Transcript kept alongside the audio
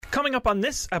coming up on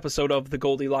this episode of the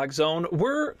Goldilocks Zone,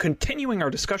 we're continuing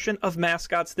our discussion of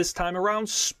mascots, this time around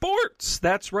sports.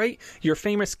 That's right, your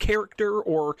famous character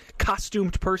or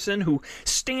costumed person who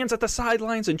stands at the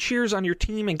sidelines and cheers on your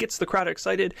team and gets the crowd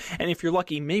excited. And if you're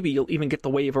lucky, maybe you'll even get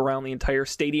the wave around the entire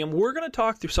stadium. We're going to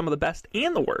talk through some of the best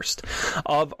and the worst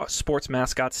of sports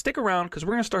mascots. Stick around, because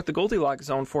we're going to start the Goldilocks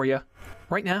Zone for you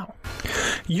right now.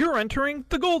 You're entering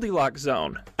the Goldilocks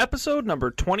Zone, episode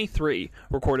number 23,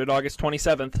 recorded August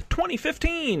 27th,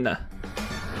 2015.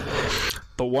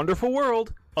 The wonderful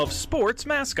world of sports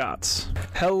mascots.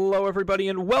 Hello, everybody,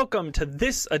 and welcome to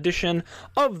this edition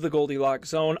of the Goldilocks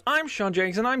Zone. I'm Sean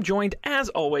Jenks, and I'm joined, as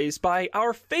always, by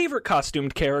our favorite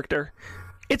costumed character.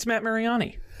 It's Matt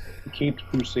Mariani. The Caped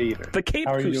Crusader. The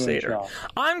Caped Crusader. Doing,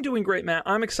 I'm doing great, Matt.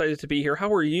 I'm excited to be here.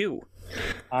 How are you?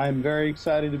 I'm very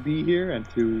excited to be here and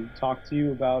to talk to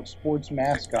you about sports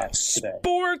mascots today.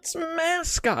 Sports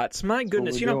mascots. My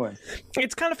goodness. You know,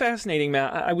 it's kind of fascinating,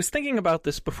 Matt. I was thinking about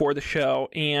this before the show,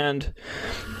 and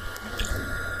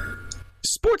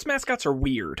sports mascots are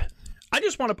weird. I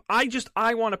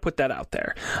want to put that out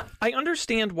there. I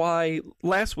understand why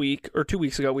last week or 2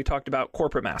 weeks ago we talked about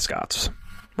corporate mascots,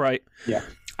 right? Yeah.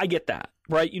 I get that,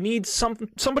 right? You need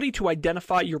somebody to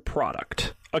identify your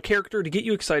product, a character to get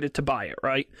you excited to buy it,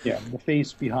 right? Yeah, the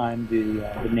face behind the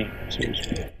name, so to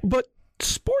speak. But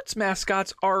sports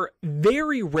mascots are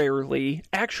very rarely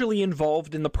actually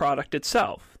involved in the product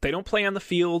itself. They don't play on the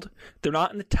field. They're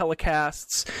not in the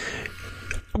telecasts.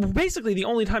 Basically, the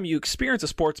only time you experience a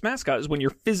sports mascot is when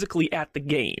you're physically at the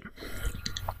game.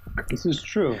 This is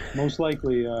true. Most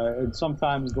likely, and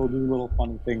sometimes they'll do little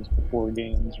funny things before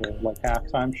games or like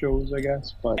halftime shows, I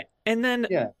guess. And then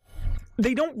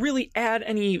they don't really add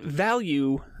any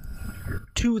value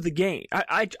to the game.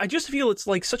 I just feel it's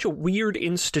like such a weird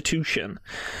institution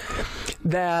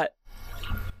that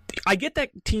I get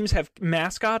that teams have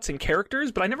mascots and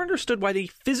characters, but I never understood why they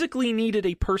physically needed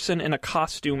a person in a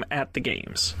costume at the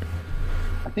games.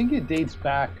 I think it dates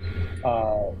back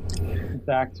to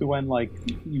when, like,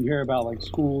 you hear about, like,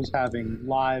 schools having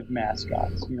live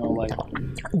mascots, you know, like...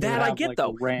 That I get, like,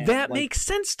 though. That makes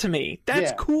sense to me.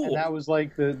 That's cool. And that was,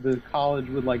 like, the college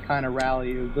would, like, kind of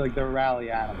rally. It was, like, their rally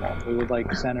animal. They would,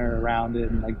 like, center around it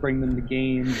and, like, bring them to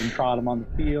games and trot them on the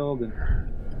field. And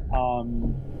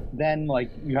then,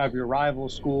 like, you have your rival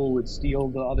school would steal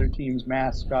the other team's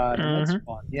mascot. And that's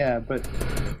fun. Yeah, but...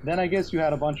 Then I guess you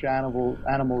had a bunch of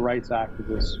animal rights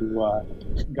activists who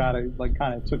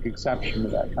kind of took exception to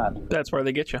that kind of. That's where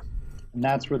they get you. And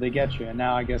that's where they get you. And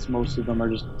now I guess most of them are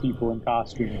just people in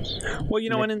costumes. Well, you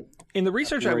know, and in the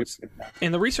research I was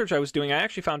doing, I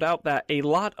actually found out that a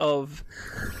lot of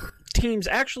teams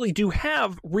actually do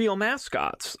have real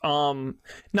mascots.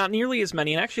 Not nearly as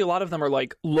many, and actually a lot of them are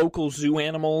like local zoo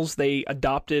animals they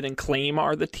adopted and claim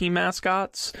are the team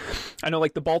mascots. I know,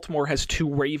 like, the Baltimore has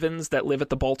 2 ravens that live at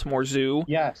the Baltimore Zoo.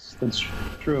 Yes, that's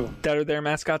true. That are their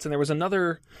mascots, and there was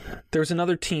another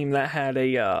team that had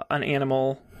an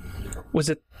animal. Was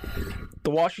it the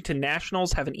Washington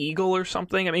Nationals have an eagle or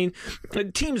something? I mean,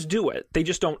 teams do it. They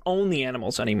just don't own the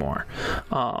animals anymore.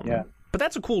 But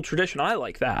that's a cool tradition. I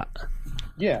like that.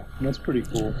 Yeah, that's pretty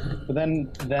cool. But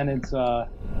then it's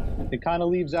it kind of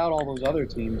leaves out all those other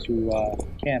teams who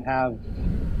can't have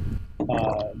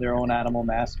their own animal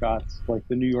mascots, like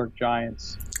the New York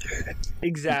Giants.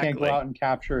 Exactly. You can't go out and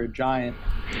capture a giant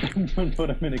and put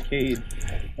him in a cage.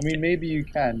 I mean, maybe you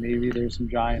can. Maybe there's some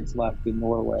giants left in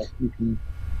Norway you can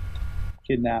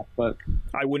kidnap, but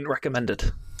I wouldn't recommend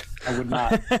it. I would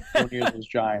not go near those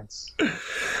giants.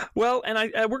 Well,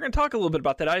 and we're going to talk a little bit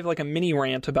about that. I have like a mini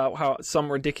rant about how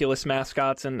some ridiculous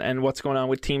mascots and what's going on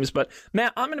with teams. But,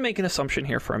 Matt, I'm going to make an assumption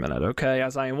here for a minute, okay?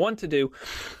 As I am wont to do.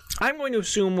 I'm going to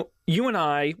assume you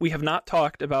and we have not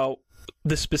talked about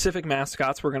the specific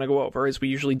mascots we're going to go over, as we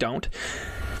usually don't.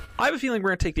 I have a feeling we're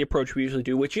going to take the approach we usually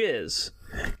do, which is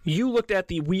you looked at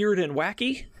the weird and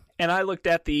wacky, and I looked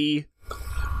at the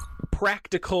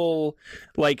practical,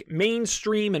 like,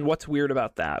 mainstream, and what's weird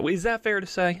about that. Is that fair to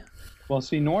say? Well,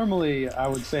 see, normally I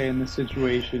would say in this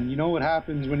situation, you know what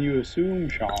happens when you assume,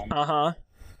 Sean?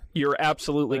 You're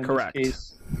absolutely correct. In this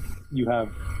case, you have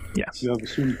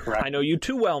assumed correct. I know you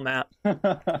too well, Matt.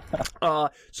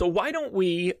 So why don't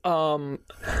we... I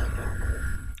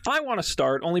want to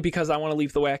start, only because I want to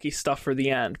leave the wacky stuff for the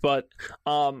end, but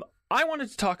I wanted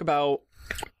to talk about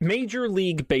Major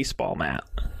League Baseball, Matt.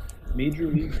 Major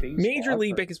League Baseball? Major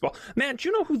League Baseball. Matt, do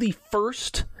you know who the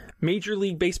first Major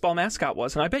League Baseball mascot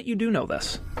was? And I bet you do know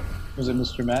this. Was it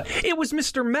Mr. Met? It was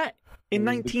Mr. Met in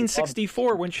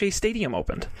 1964 when Shea Stadium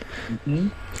opened. Mm-hmm.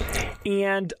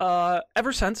 And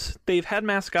ever since, they've had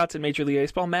mascots in Major League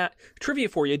Baseball. Matt, trivia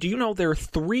for you. Do you know there are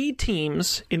 3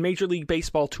 teams in Major League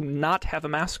Baseball to not have a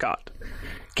mascot?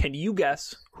 Can you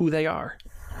guess who they are?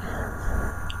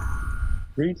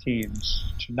 3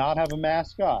 teams to not have a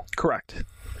mascot. Correct.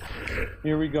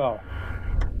 Here we go.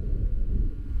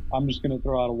 I'm just going to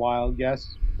throw out a wild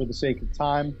guess for the sake of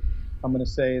time. I'm going to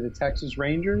say the Texas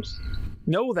Rangers.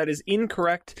 No, that is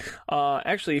incorrect.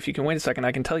 Actually, if you can wait a second,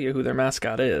 I can tell you who their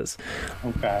mascot is.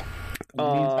 Okay. In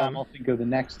the meantime, I'll think of the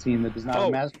next team that does not have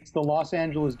a mascot. It's the Los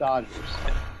Angeles Dodgers.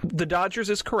 The Dodgers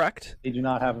is correct. They do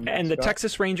not have a mascot. And the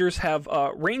Texas Rangers have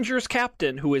Rangers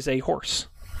captain, who is a horse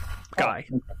guy.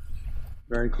 Oh, okay.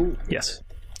 Very cool. Yes.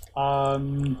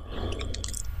 I'm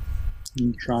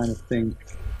trying to think.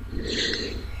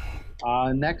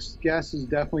 Next guess is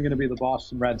definitely going to be the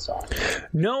Boston Red Sox.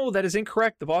 No, that is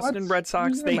incorrect. The Boston Red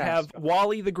Sox, they have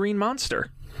Wally the Green Monster.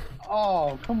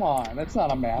 Oh, come on. That's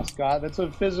not a mascot. That's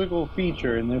a physical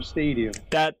feature in their stadium.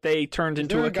 That they turned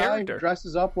into a guy character. Who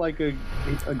dresses up like a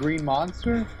green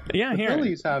monster? Yeah, the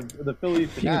Phillies have the Philly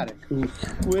Fanatic, who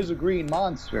is a green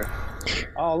monster.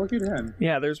 Oh, look at him.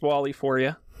 Yeah, there's Wally for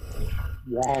you.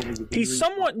 He's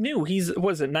somewhat new. He's,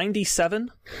 was it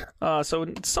 97? So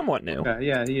somewhat new. Okay,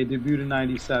 yeah, he debuted in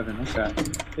 97. Okay.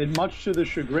 And much to the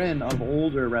chagrin of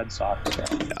older Red Sox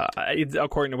fans.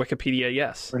 According to Wikipedia,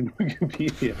 yes. According to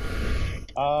Wikipedia.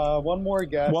 One more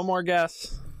guess. One more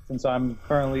guess. Since I'm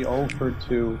currently 0 for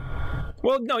 2.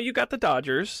 Well, no, you got the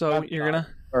Dodgers, so you're going to...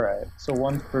 All right, so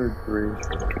 1 for 3.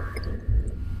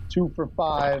 2 for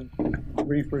 5.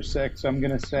 3 for 6. I'm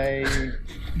going to say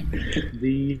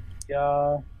the...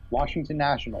 Washington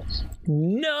Nationals.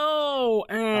 No,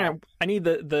 I need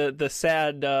the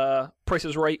sad Price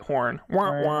is Right horn.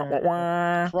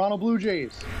 Toronto Blue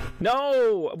Jays.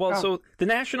 No, well, so the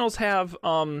Nationals have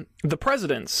the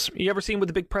presidents. You ever seen with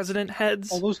the big president heads?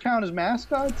 Oh, those count as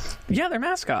mascots? Yeah, they're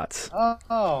mascots.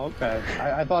 Oh, okay.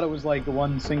 I thought it was like the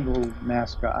one single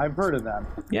mascot. I've heard of them.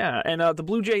 Yeah, and the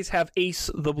Blue Jays have Ace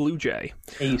the Blue Jay.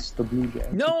 Ace the Blue Jay.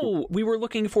 No, we were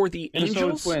looking for the Minnesota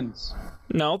Angels. Twins.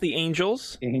 No, the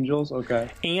Angels. Angels,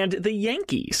 okay. And the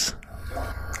Yankees.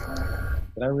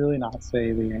 Did I really not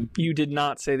say the Yankees? You did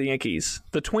not say the Yankees.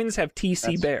 The Twins have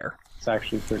T.C. Bear. It's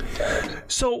actually pretty sad.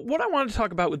 So what I wanted to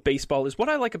talk about with baseball is what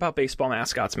I like about baseball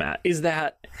mascots, Matt, is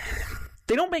that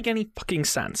they don't make any fucking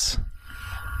sense.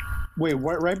 Wait,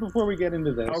 right before we get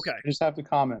into this, okay. I just have to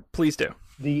comment. Please do.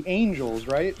 The Angels,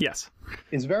 right? Yes.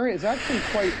 It's actually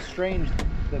quite strange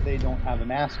that they don't have a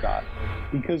mascot,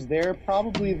 because they're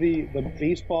probably the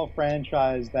baseball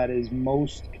franchise that is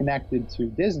most connected to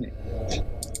Disney.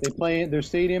 They play, their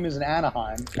stadium is in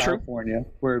Anaheim, California,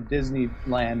 where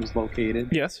Disneyland is located.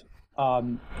 Yes.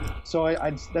 So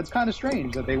that's kind of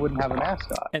strange that they wouldn't have a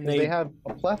mascot. And they have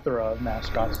a plethora of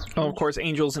mascots. Oh, of course,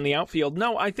 Angels in the outfield.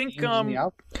 No, I think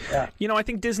I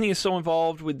think Disney is so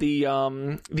involved with the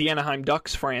Anaheim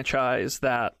Ducks franchise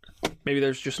that maybe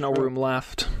there's just no room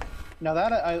left. Now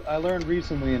that I learned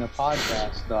recently in a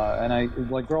podcast, and I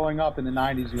like growing up in the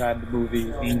 90s, you had the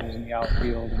movie Angels in the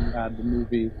Outfield, and you had the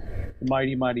movie The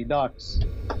Mighty Mighty Ducks.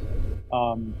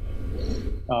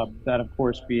 That, of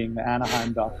course, being the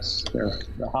Anaheim Ducks. They're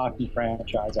the hockey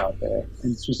franchise out there.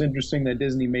 And it's just interesting that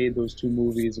Disney made those two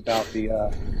movies about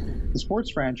the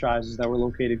sports franchises that were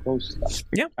located close to them.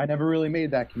 Yeah. I never really made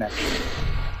that connection,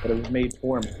 but it was made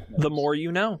for me. The more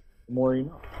you know. The more you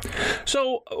know.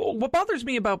 So what bothers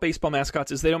me about baseball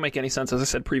mascots is they don't make any sense, as I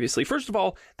said previously. First of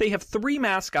all, they have 3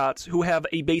 mascots who have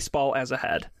a baseball as a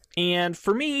head. And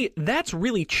for me, that's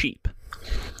really cheap.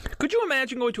 Could you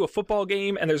imagine going to a football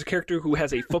game and there's a character who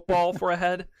has a football for a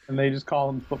head? And they just call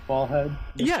him Football Head?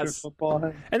 Mr. Yes. Football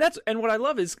Head? And what I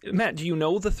love is, Matt, do you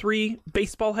know the 3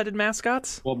 baseball-headed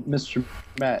mascots? Well, Mr.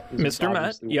 Met. Mr.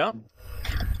 Met, yep.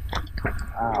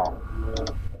 Wow.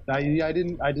 I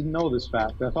didn't know this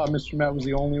fact. I thought Mr. Met was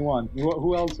the only one.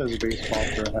 Who else has a baseball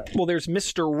for a head? Well, there's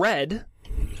Mr. Red.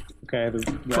 Okay, the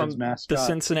Reds from mascot. The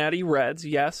Cincinnati Reds,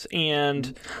 yes,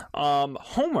 and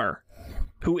Homer,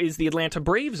 who is the Atlanta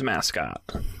Braves mascot.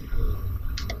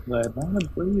 The Atlanta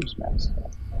Braves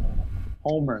mascot.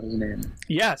 Homer is his name.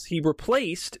 Yes, he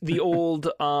replaced the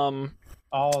old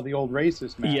Oh, the old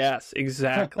racist man. Yes,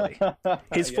 exactly.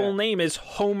 His full name is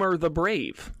Homer the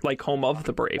Brave, like Home of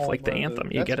the Brave, like the anthem.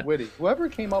 You get it? Witty. Whoever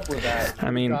came up with that, I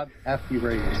mean, got FB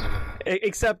raised.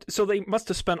 Except, so they must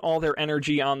have spent all their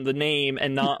energy on the name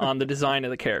and not on the design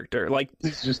of the character. Like,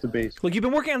 it's just a base. Like, you've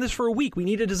been working on this for a week. We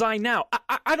need a design now.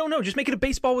 I don't know. Just make it a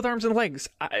baseball with arms and legs.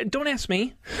 Don't ask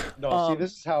me. No, see,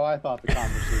 this is how I thought the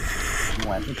conversation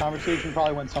went. The conversation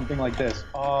probably went something like this.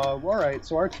 All right,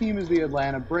 so our team is the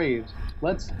Atlanta Braves.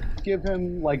 let's give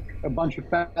him like a bunch of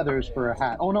feathers for a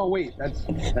hat. Oh no, wait, that's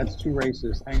too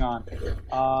racist. Hang on.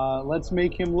 Let's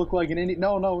make him look like an Indian.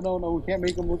 No, we can't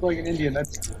make him look like an Indian.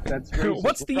 That's racist.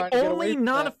 What's the only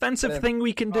non-offensive thing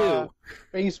we can do?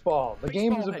 Baseball. The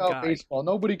game is about baseball.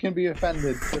 Nobody can be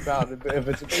offended about it if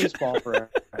it's a baseball for a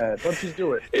head. Let's just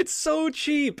do it. It's so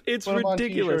cheap. It's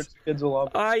ridiculous. Kids will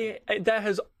love it. That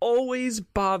has always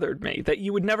bothered me that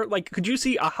you would never could you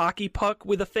see a hockey puck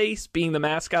with a face being the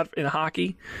mascot in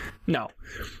hockey? No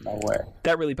way.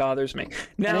 That really bothers me.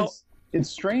 Now it's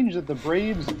strange that the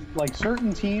Braves,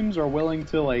 certain teams are willing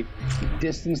to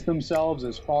distance themselves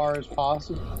as far as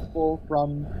possible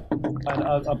from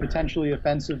a potentially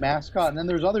offensive mascot, and then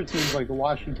there's other teams like the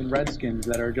Washington Redskins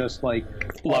that are just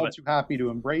all too happy to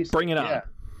embrace Bring it on. Yeah.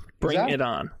 Bring it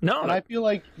on. No, and I feel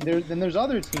like there's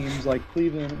other teams like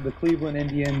the Cleveland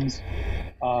Indians,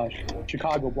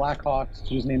 Chicago Blackhawks, to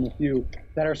just name a few,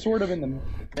 that are sort of in the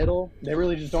middle. They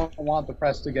really just don't want the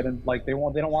press to get in. They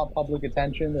don't want public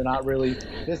attention. They're not really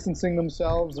distancing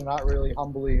themselves. They're not really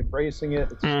humbly embracing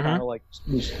it. It's just kind of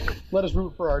just let us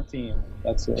root for our team.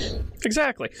 That's it.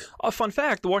 Exactly. A fun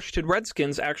fact: the Washington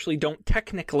Redskins actually don't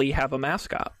technically have a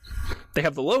mascot. They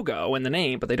have the logo and the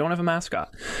name, but they don't have a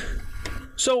mascot.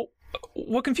 So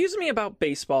what confuses me about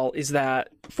baseball is that,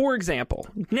 for example,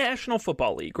 National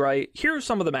Football League, right? Here are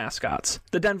some of the mascots.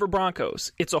 The Denver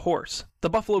Broncos, it's a horse. The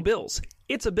Buffalo Bills,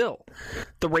 it's a bill.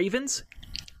 The Ravens,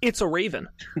 it's a raven.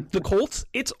 The Colts,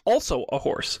 it's also a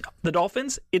horse. The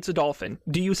Dolphins, it's a dolphin.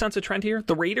 Do you sense a trend here?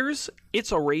 The Raiders,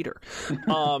 it's a raider.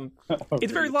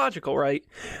 It's very logical, right?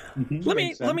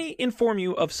 Let me inform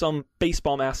you of some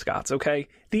baseball mascots, okay?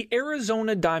 The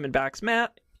Arizona Diamondbacks,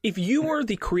 Matt. If you were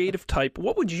the creative type,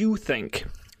 what would you think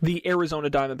the Arizona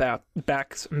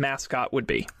Diamondbacks mascot would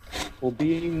be? Well,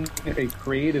 being a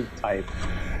creative type,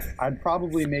 I'd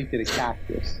probably make it a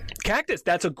cactus. Cactus,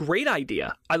 that's a great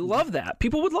idea. I love that.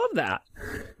 People would love that.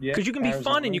 Yeah, because you can be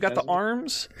fun and you got the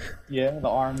arms. Yeah, the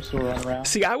arms to run around.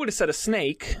 See, I would have said a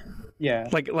snake. Yeah.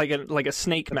 Like a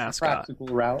snake that's mascot. A practical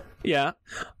route. Yeah.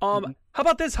 How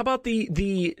about this? How about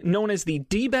the known as the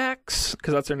D-backs,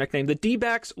 because that's their nickname, the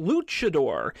D-backs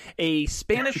luchador, a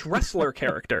Spanish wrestler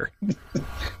character.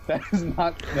 That's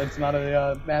not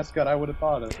a mascot I would have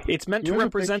thought of. It's meant to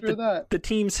represent the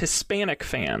team's Hispanic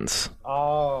fans.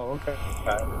 Oh, okay.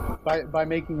 By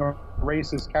making a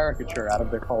racist caricature out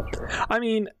of their culture. I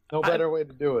mean, no better way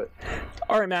to do it.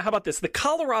 All right, Matt, how about this? The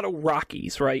Colorado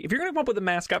Rockies, right? If you're going to come up with a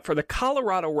mascot for the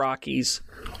Colorado Rockies,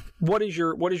 what is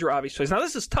your obvious choice? Now,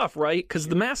 this is tough, right? Because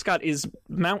the mascot is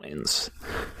mountains.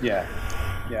 Yeah.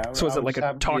 So is it like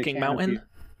a talking mountain?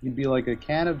 You'd be like a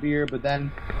can of beer, but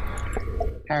then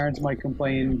parents might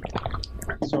complain,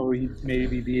 so he'd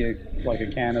maybe be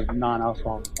a can of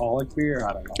non-alcoholic beer.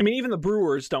 I don't know. I mean, even the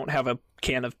Brewers don't have a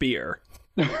can of beer.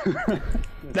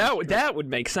 That would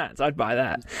make sense. I'd buy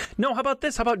that. No, how about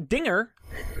this? How about Dinger,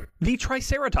 the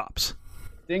Triceratops?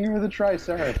 Dinger the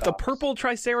Triceratops. The purple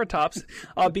Triceratops,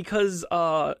 because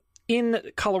in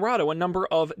Colorado, a number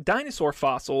of dinosaur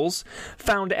fossils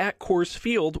found at Coors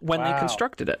Field when they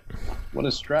constructed it. What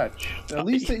a stretch! At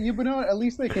least at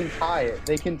least they can tie it.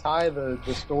 They can tie the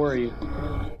story.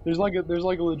 There's like a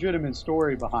legitimate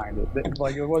story behind it.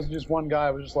 It wasn't just one guy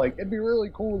was just like, it'd be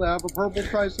really cool to have a purple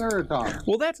Triceratops.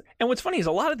 Well, and what's funny is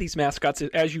a lot of these mascots,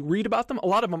 as you read about them, a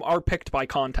lot of them are picked by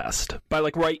contest, by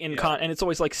and it's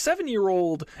always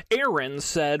 7-year-old Aaron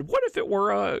said, "What if it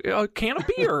were a can of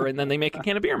beer?" And then they make a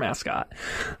can of beer mascot.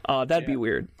 That'd be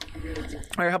weird.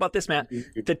 All right, how about this, Matt?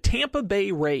 The Tampa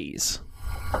Bay Rays.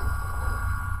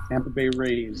 Tampa Bay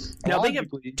Rays. Now, they have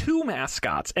two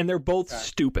mascots, and they're both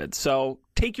stupid, so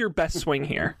take your best swing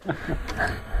here.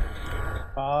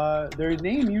 Their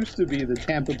name used to be the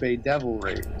Tampa Bay Devil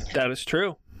Rays. That is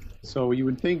true. So you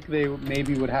would think they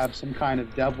maybe would have some kind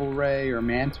of devil ray or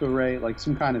manta ray, like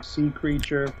some kind of sea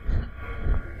creature.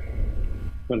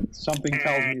 But something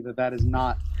tells me that is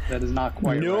not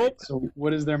quite right. So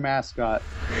what is their mascot?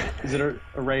 Is it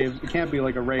a ray of? It can't be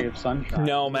like a ray of sunshine.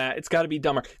 No, Matt, it's got to be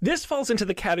dumber. This falls into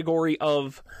the category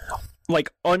of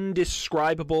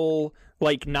undescribable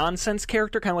nonsense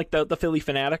character, kind of like the Philly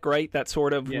Fanatic, right? That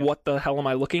sort of what the hell am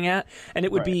I looking at? And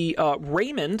it would be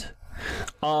Raymond,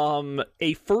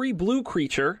 a furry blue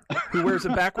creature who wears a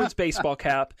backwards baseball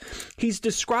cap. He's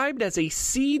described as a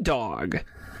sea dog.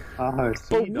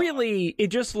 But really, it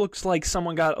just looks like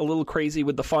someone got a little crazy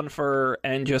with the fun fur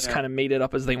and just kind of made it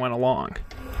up as they went along.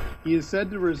 He is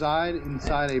said to reside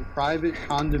inside a private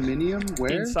condominium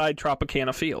where? Inside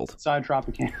Tropicana Field. Inside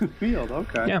Tropicana Field,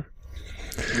 okay. Yeah.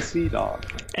 The Sea Dog.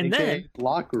 And then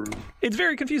locker room. It's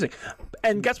very confusing.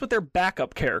 And guess what their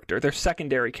backup character, their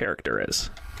secondary character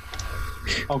is?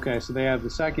 Okay, so they have the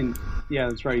second. Yeah,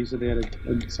 that's right. You said they had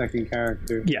a second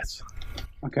character. Yes.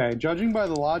 Okay, judging by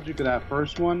the logic of that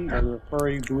first one, the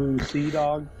furry blue sea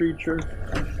dog creature,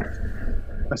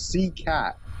 a sea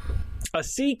cat. A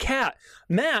sea cat.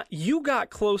 Matt, you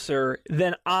got closer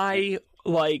than I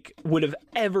would have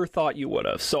ever thought you would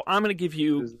have. So I'm going to give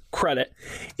you credit.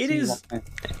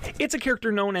 It's a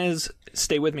character known as,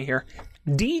 stay with me here,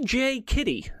 DJ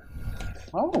Kitty.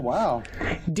 Oh, wow.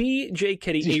 DJ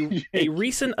Kitty, a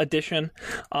recent addition.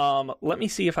 Let me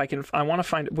see if I can. I want to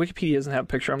find. Wikipedia doesn't have a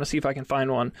picture. I'm going to see if I can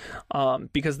find one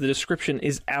because the description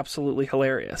is absolutely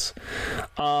hilarious.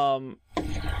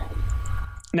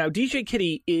 Now, DJ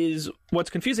Kitty is what's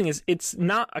confusing is it's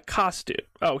not a costume.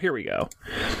 Oh, here we go.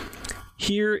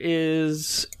 Here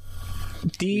is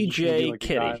DJ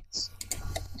Kitty.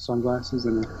 Sunglasses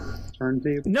and a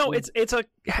turntable? No, it's a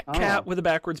cat with a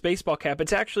backwards baseball cap.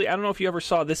 It's actually, I don't know if you ever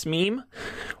saw this meme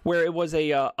where it was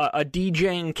a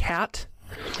DJing cat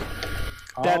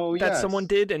that someone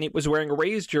did, and it was wearing a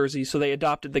Rays jersey, so they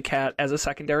adopted the cat as a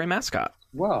secondary mascot.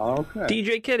 Well, okay.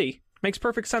 DJ Kitty. Makes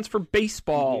perfect sense for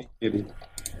baseball.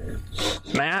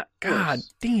 Matt, god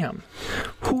damn.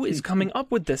 Who is coming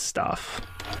up with this stuff?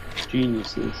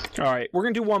 Geniuses. All right, we're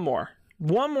going to do one more.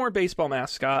 One more baseball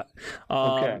mascot.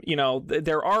 Okay. You know,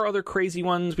 there are other crazy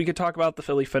ones. We could talk about the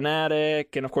Philly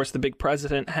Fanatic and, of course, the big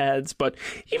president heads, but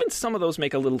even some of those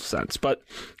make a little sense. But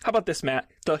how about this, Matt?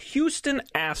 The Houston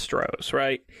Astros,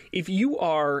 right? If you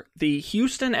are the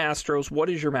Houston Astros, what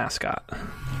is your mascot?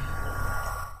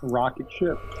 Rocket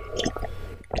ship.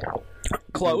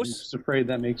 Close. I'm just afraid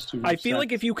that makes too much I feel sense.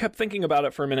 like if you kept thinking about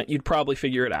it for a minute, you'd probably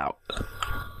figure it out.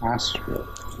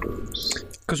 Astros.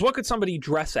 Because what could somebody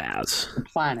dress as? The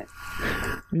planet.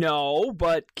 No,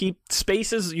 but keep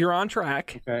spaces. You're on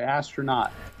track. Okay,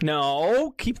 astronaut.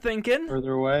 No, keep thinking.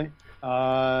 Further away.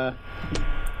 The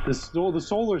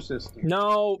solar system.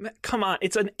 No, come on.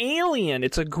 It's an alien.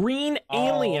 It's a green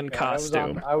alien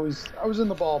costume. I was in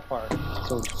the ballpark.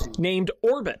 So named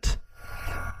Orbit.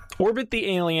 Orbit the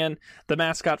alien, the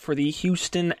mascot for the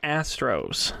Houston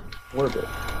Astros. Orbit.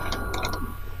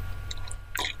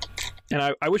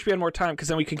 And I wish we had more time because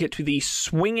then we could get to the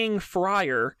Swinging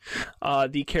Friar,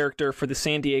 the character for the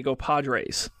San Diego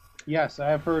Padres. Yes, I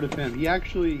have heard of him. He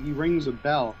rings a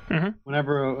bell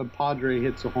whenever a Padre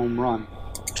hits a home run.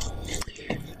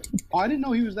 Oh, I didn't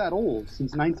know he was that old,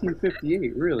 since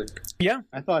 1958, really. Yeah.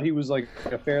 I thought he was like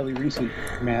a fairly recent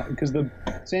man, because the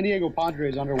San Diego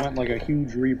Padres underwent like a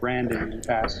huge rebranding in the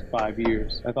past 5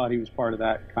 years. I thought he was part of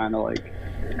that kind of like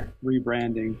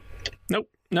rebranding. Nope.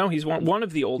 No, he's one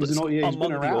of the oldest.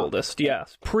 Among the oldest,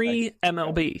 yes.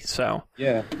 Pre-MLB, so.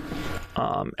 Yeah.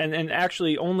 And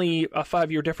actually only a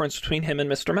 5-year difference between him and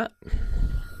Mr. Met.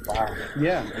 Wow.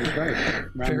 Yeah, that's right.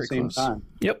 Around Very the same close. time.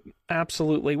 Yep,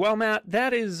 absolutely. Well, Matt,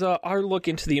 that is our look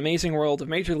into the amazing world of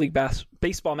Major League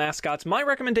Baseball mascots. My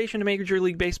recommendation to Major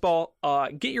League Baseball,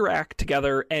 get your act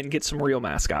together and get some real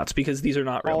mascots, because these are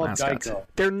not real mascots. Geico.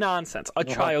 They're nonsense. A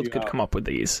child could come up with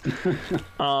these.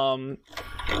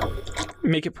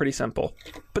 Make it pretty simple.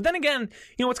 But then again,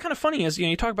 what's kind of funny is,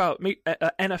 you talk about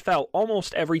NFL,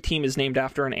 almost every team is named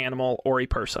after an animal or a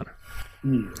person.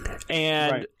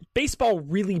 And baseball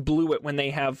really blew it when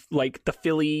they have like the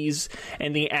Phillies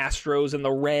and the Astros and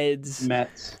the Reds,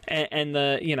 Mets, and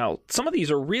the some of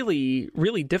these are really,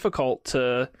 really difficult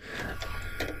to.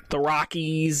 The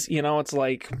Rockies, it's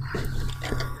like.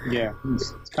 Yeah,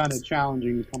 it's kind of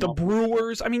challenging to come the up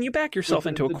Brewers. I mean, you back yourself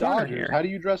into a corner Dodgers. here. How do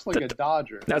you dress like a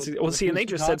Dodger? See, and they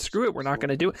just said, screw it, we're not going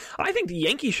to do it. I think the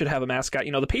Yankees should have a mascot.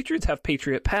 The Patriots have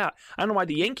Patriot Pat. I don't know why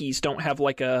the Yankees don't have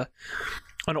like an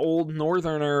old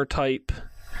Northerner type.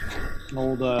 An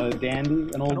old dandy,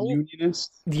 an old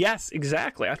unionist. Yes,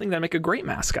 exactly. I think that'd make a great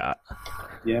mascot.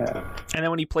 Yeah. And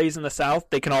then when he plays in the South,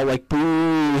 they can all like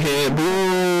boo him,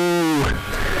 boo.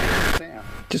 Damn.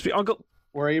 Just be Uncle.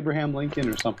 Or Abraham Lincoln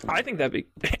or something. I think that'd be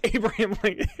Abraham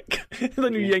Lincoln. The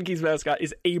new Yankees mascot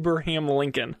is Abraham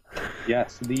Lincoln.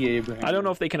 Yes, the Abraham. I don't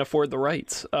know if they can afford the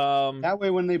rights. That way,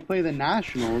 when they play the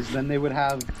Nationals, then they would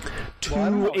have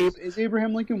is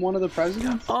Abraham Lincoln one of the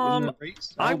presidents? In the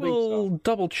race? I will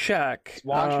double check.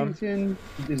 Washington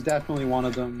is definitely one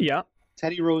of them. Yeah.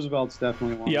 Teddy Roosevelt's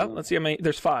definitely one of them. Yeah, let's see how many.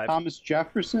 There's 5. Thomas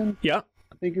Jefferson? Yeah.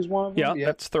 I think is one of them. Yeah,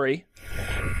 that's 3.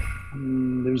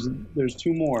 There's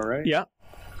 2 more, right? Yeah.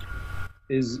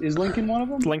 Is Lincoln one of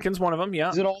them? Lincoln's one of them,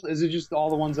 yeah. Is it just all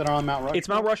the ones that are on Mount Rushmore? It's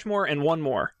Mount Rushmore and one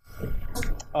more.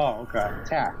 Oh, okay.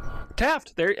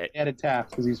 Taft. There. He added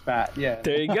Taft because he's fat. Yeah.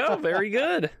 There you go. Very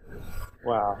good.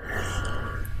 Wow.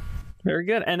 Very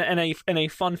good. And a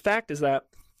fun fact is that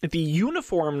the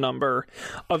uniform number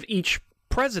of each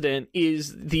president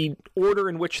is the order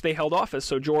in which they held office.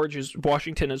 So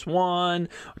Washington is 1,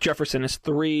 Jefferson is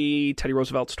 3, Teddy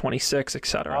Roosevelt's 26,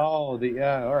 etc. Oh, all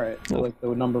right. So like the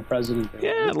number president.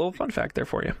 Yeah, a little fun fact there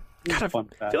for you. God, I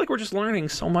feel like we're just learning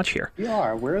so much here. We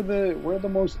are. We're the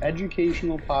most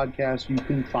educational podcast you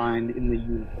can find in the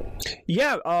universe.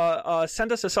 Yeah,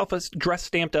 send us a self-addressed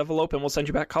stamped envelope and we'll send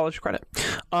you back college credit.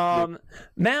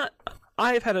 Matt,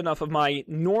 I've had enough of my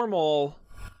normal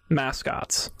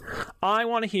mascots. I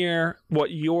want to hear what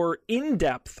your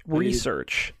in-depth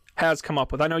research has come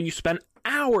up with. I know you spent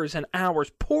hours and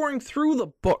hours pouring through the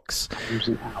books. Hours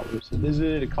and hours. I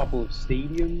visited a couple of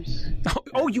stadiums.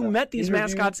 Oh, you met these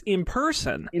mascots in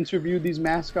person. Interviewed these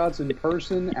mascots in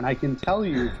person, and I can tell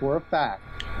you for a fact,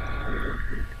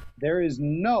 there is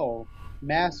no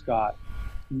mascot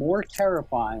more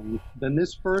terrifying than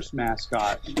this first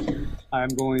mascot I'm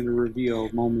going to reveal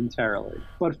momentarily.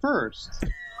 But first...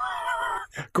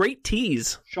 Great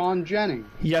tease. Sean Jennings.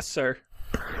 Yes, sir.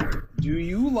 Do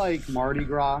you like Mardi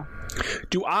Gras?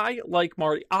 Do I like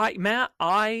Mardi? Matt,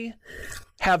 I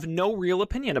have no real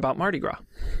opinion about Mardi Gras.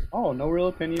 Oh, no real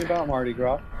opinion about Mardi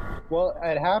Gras. Well,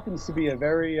 it happens to be a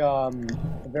very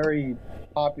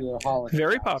popular holiday.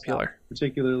 Very popular.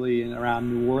 Particularly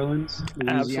around New Orleans,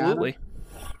 Louisiana. Absolutely.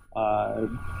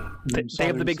 They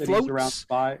have the big floats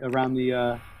around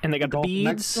the and they got the Gulf beads.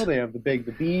 Mexico. They have the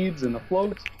beads and the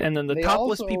floats, and then the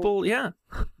topless people. Yeah,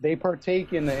 they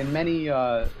partake in many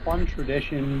fun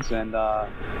traditions and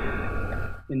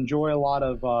enjoy a lot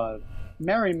of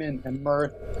merriment and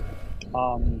mirth.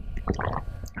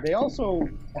 They also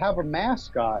have a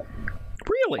mascot.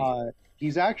 Really?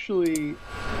 He's actually.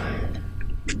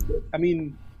 I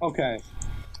mean, okay.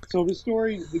 So the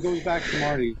story goes back to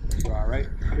Mardi Gras, right?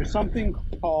 There's something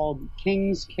called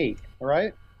King's Cake, all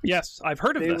right? Yes, I've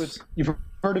heard of this. You've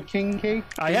heard of King Cake?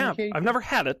 I have. I've never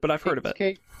had it, but I've heard of it.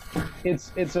 Cake.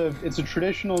 It's a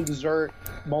traditional dessert,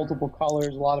 multiple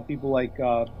colors. A lot of people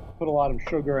put a lot of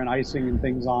sugar and icing and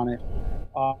things on it.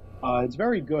 It's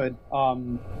very good.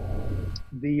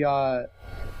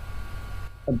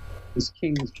 This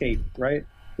King's Cake, right?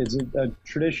 It's a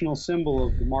traditional symbol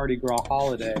of the Mardi Gras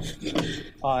holiday.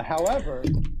 However,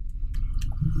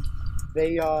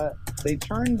 they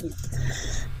turned.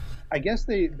 I guess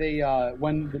they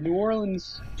when the New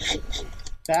Orleans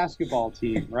basketball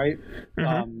team, right,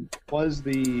 was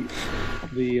the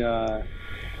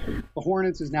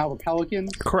Hornets is now the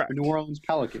Pelicans. Correct. The New Orleans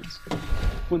Pelicans.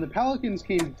 When the Pelicans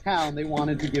came to town, they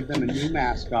wanted to give them a new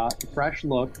mascot, a fresh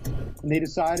look, and they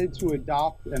decided to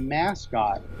adopt a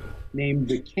mascot named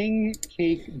the King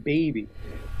Cake Baby.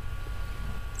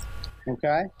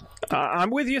 Okay? I'm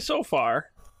with you so far.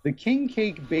 The King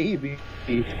Cake Baby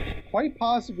quite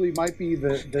possibly might be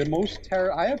the most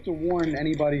I have to warn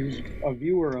anybody who's a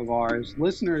viewer of ours,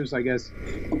 listeners, I guess,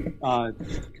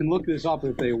 can look this up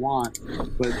if they want.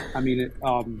 But, I mean,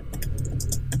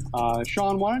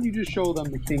 Sean, why don't you just show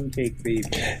them the King Cake Baby?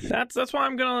 That's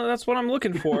what I'm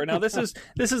looking for. Now this is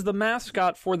the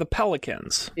mascot for the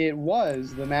Pelicans. It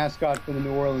was the mascot for the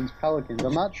New Orleans Pelicans.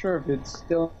 I'm not sure if it's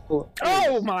still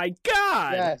Oh my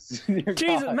God! Yes.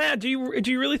 Jesus, God. Matt, do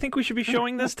you really think we should be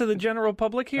showing this to the general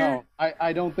public here? No,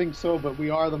 I don't think so, but we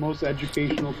are the most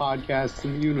educational podcast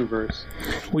in the universe.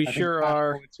 We sure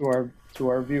are. To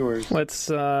our viewers.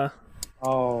 Let's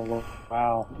Oh,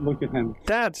 wow. Look at him.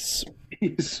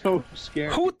 He's so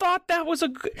scary. Who thought that was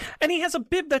and he has a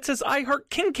bib that says I Heart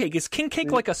King Cake. Is King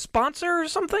Cake like a sponsor or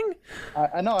something?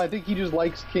 I know. I think he just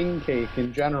likes king cake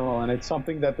in general, and it's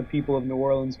something that the people of New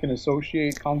Orleans can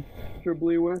associate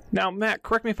comfortably with. Now, Matt,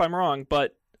 correct me if I'm wrong,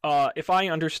 but if I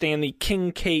understand the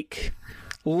King Cake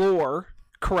lore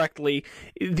correctly,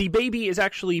 the baby is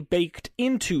actually baked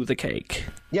into the cake.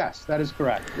 Yes, that is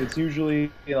correct. It's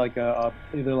usually like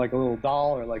either like a little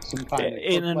doll or like some kind of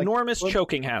an enormous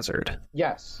choking hazard.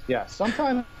 Yes.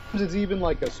 Sometimes it's even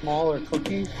like a smaller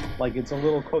cookie, like it's a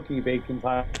little cookie baked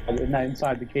inside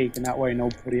the cake, and that way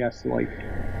nobody has to like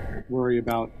worry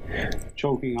about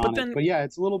choking on it. But yeah,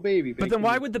 it's a little baby. But then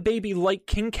why would the baby like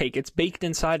king cake? It's baked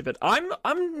inside of it. I'm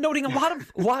noting a lot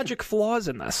of logic flaws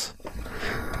in this.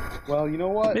 Well, you know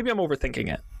what? Maybe I'm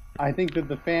overthinking it. I think that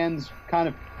the fans kind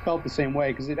of felt the same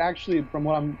way, because it actually, from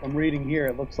what I'm reading here,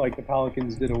 it looks like the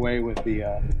Pelicans did away with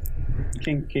the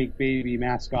King Cake Baby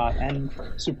mascot, and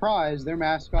surprise, their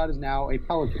mascot is now a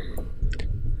pelican.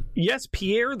 Yes,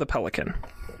 Pierre the Pelican.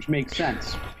 Which makes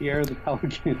sense. Pierre the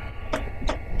Pelican.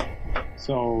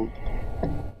 So,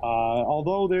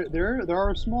 although there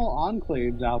are small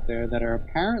enclaves out there that are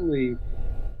apparently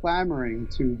clamoring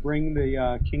to bring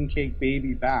the King Cake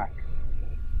Baby back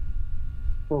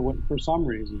for some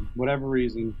reason, whatever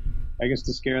reason. I guess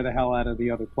to scare the hell out of the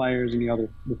other players and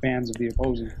the fans of the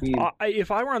opposing team.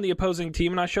 If I were on the opposing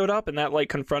team and I showed up and that like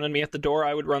confronted me at the door,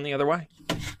 I would run the other way.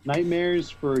 Nightmares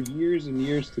for years and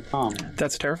years to come.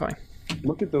 That's terrifying.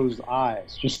 Look at those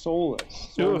eyes, just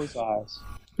soulless eyes.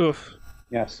 Oof.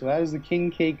 Yes, so that is the King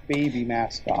Cake Baby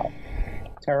mascot.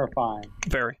 Terrifying.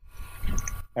 Very.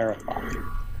 Terrifying.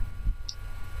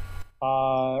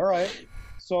 All right.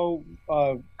 So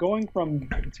going from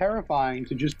terrifying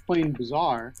to just plain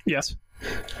bizarre. Yes.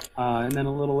 And then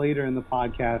a little later in the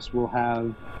podcast, we'll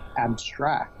have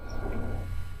abstract.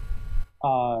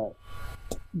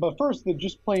 But first, the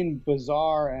just plain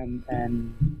bizarre and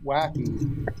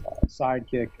wacky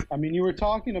sidekick. I mean, you were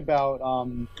talking about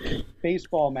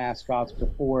baseball mascots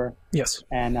before. Yes.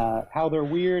 And how they're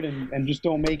weird and just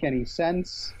don't make any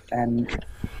sense. And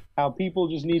how people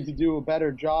just need to do a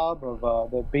better job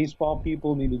of, the baseball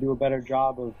people need to do a better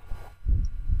job of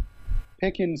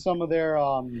picking some of their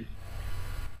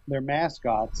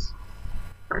mascots.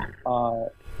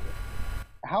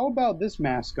 How about this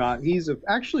mascot? He's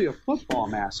actually a football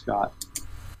mascot.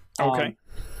 Okay.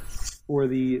 For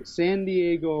the San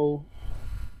Diego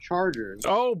Chargers.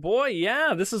 Oh, boy,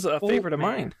 yeah. This is a favorite of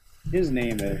mine. His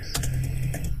name is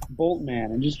Boltman.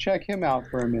 And just check him out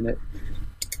for a minute.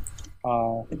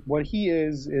 What he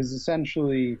is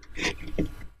essentially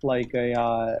like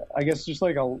I guess just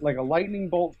like a lightning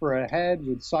bolt for a head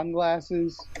with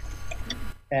sunglasses.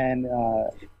 And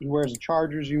he wears a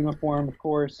Chargers uniform, of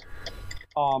course.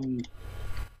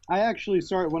 I actually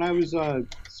when I was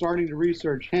starting to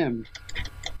research him,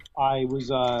 I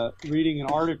was reading an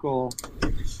article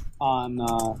on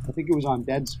I think it was on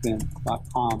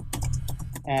Deadspin.com,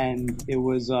 and it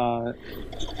was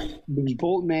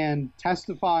Boltman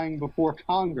testifying before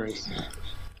Congress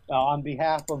on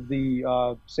behalf of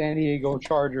the San Diego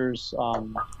Chargers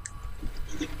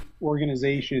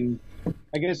organization.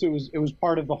 I guess it was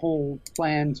part of the whole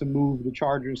plan to move the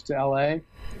Chargers to LA.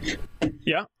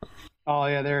 Yeah. Oh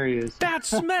yeah, there he is.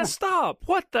 That's messed up.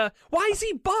 What the? Why is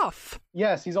he buff?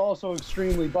 Yes, he's also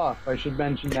extremely buff. I should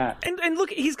mention that. And look,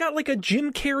 he's got like a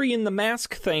Jim Carrey in the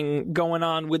Mask thing going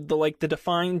on with the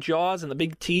defined jaws and the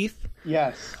big teeth.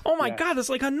 Yes. Oh my God, it's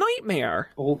like a nightmare.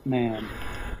 Boltman.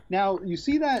 Now you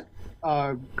see that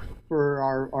for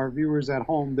our viewers at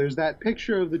home, there's that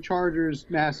picture of the Chargers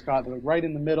mascot right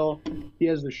in the middle. He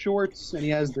has the shorts and he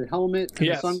has the helmet and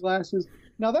the sunglasses.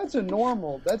 Now that's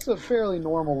a fairly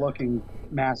normal looking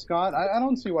mascot. I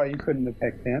don't see why you couldn't have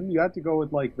picked him. You have to go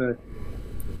with like the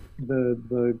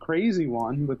crazy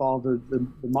one with all the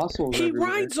muscles. He everywhere.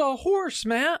 rides a horse,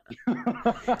 Matt.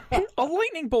 A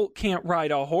lightning bolt can't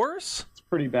ride a horse. It's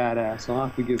pretty badass. I'll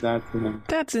have to give that to him.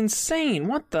 That's insane.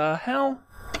 What the hell?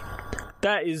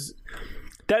 That is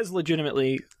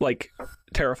legitimately like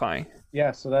terrifying.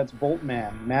 Yeah, so that's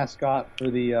Boltman, mascot for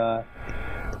the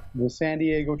San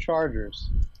Diego Chargers.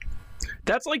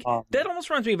 That's like that almost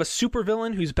reminds me of a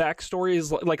supervillain whose backstory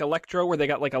is like Electro, where they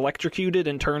got like electrocuted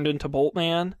and turned into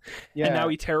Boltman, and now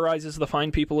he terrorizes the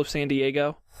fine people of San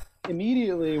Diego.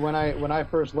 Immediately, when I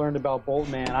first learned about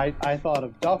Boltman, I thought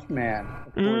of Duffman,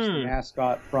 of course, the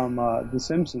mascot from The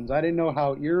Simpsons. I didn't know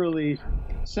how eerily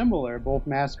similar both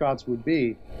mascots would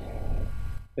be.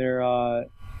 They're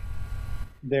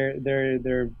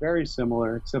very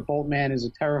similar, except Boltman is a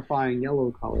terrifying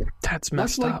yellow color. That's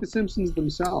messed up. Much like The Simpsons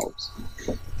themselves.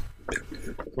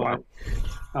 Wow.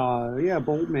 Yeah,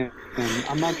 Boltman. And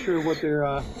I'm not sure what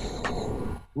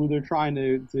who they're trying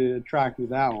to attract with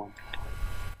that one.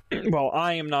 Well,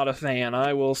 I am not a fan,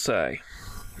 I will say.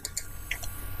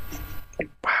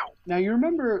 Wow. Now, you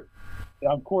remember,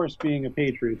 of course, being a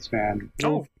Patriots fan.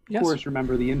 Of course,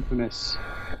 remember the infamous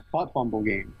butt fumble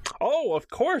game. Oh, of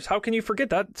course. How can you forget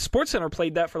that? SportsCenter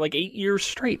played that for like 8 years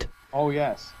straight. Oh,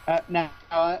 yes. Now,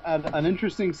 an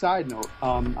interesting side note.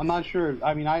 I'm not sure.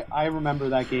 I mean, I remember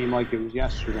that game like it was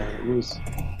yesterday.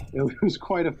 It was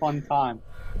quite a fun time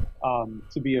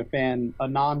to be a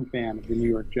non-fan of the New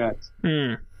York Jets.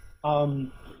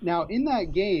 Now, in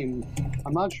that game,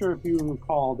 I'm not sure if you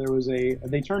recall,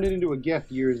 they turned it into a GIF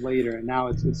years later, and now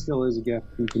it still is a GIF.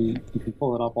 You can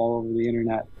pull it up all over the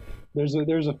internet. There's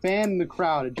a fan in the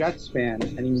crowd, a Jets fan,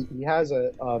 and he has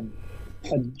a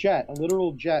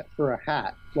literal jet for a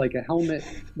hat, like a helmet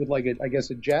with like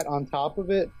a jet on top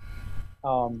of it.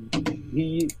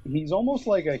 He's almost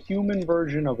like a human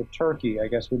version of a turkey, I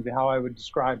guess would be how I would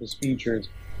describe his features.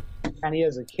 And he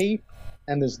has a cape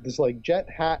and this like jet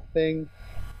hat thing,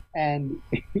 and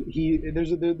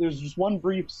there's just one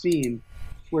brief scene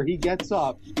where he gets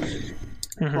up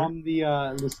from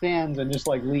the stands and just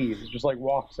like leaves, just like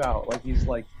walks out, like he's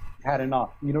like had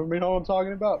enough. You know what I'm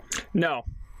talking about? No.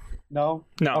 No?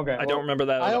 No, Okay, I don't remember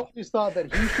that at I all. always thought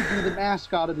that he should be the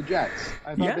mascot of the Jets.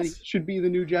 I thought that he should be the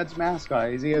new Jets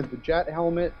mascot. He has the Jet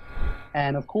helmet.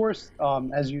 And, of course,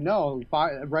 as you know,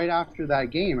 right after that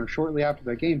game, or shortly after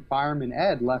that game, Fireman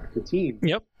Ed left the team.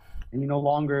 Yep. And he no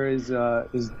longer he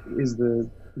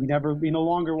no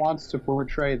longer wants to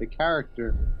portray the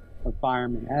character of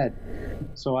Fireman Ed.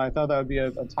 So I thought that would be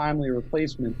a timely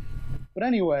replacement. But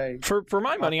anyway, for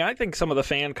my money, I think some of the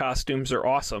fan costumes are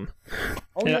awesome.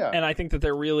 And I think that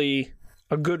they're really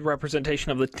a good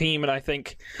representation of the team. And I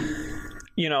think,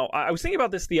 I was thinking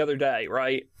about this the other day,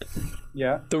 right?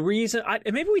 Yeah. The reason,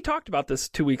 maybe we talked about this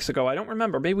 2 weeks ago. I don't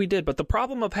remember. Maybe we did. But the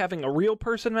problem of having a real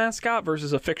person mascot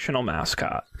versus a fictional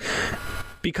mascot.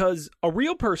 Because a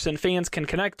real person fans can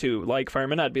connect to, like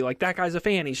Fireman Ed, be like, that guy's a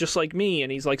fan. He's just like me,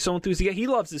 and he's like so enthusiastic. He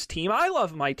loves his team. I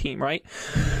love my team, right?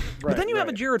 But then you have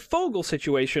a Jared Fogle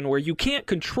situation where you can't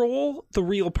control the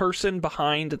real person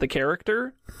behind the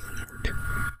character,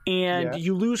 and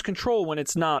you lose control when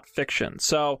it's not fiction.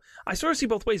 So I sort of see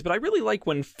both ways, but I really like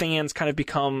when fans kind of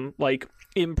become like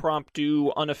impromptu,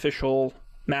 unofficial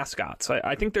mascots.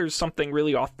 I think there's something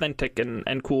really authentic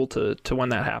and cool to when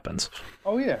that happens.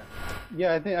 Oh yeah,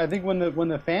 I think when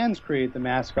the fans create the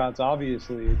mascots,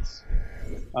 obviously it's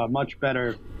much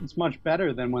better. It's much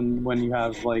better than when you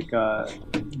have like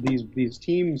these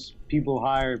teams, people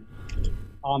hired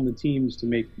on the teams to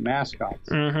make mascots.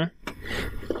 Mm-hmm.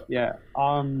 Yeah.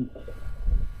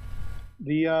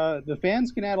 The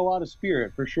fans can add a lot of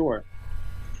spirit for sure.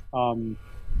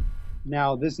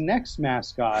 Now this next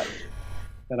mascot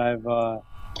that I've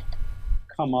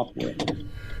come up with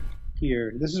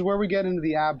here. This is where we get into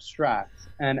the abstract,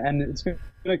 and it's going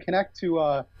to connect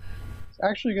to. It's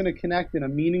actually going to connect in a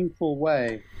meaningful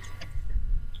way,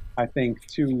 I think,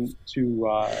 to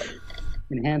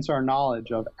enhance our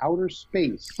knowledge of outer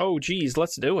space. Oh, geez,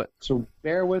 let's do it. So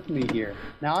bear with me here.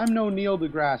 Now, I'm no Neil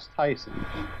deGrasse Tyson,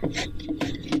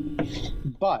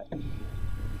 but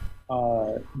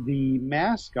the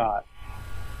mascot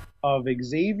of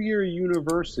Xavier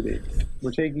University. We're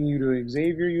taking you to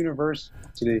Xavier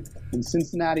University in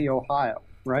Cincinnati, Ohio,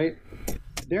 right?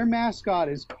 Their mascot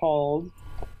is called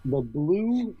the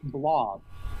Blue Blob.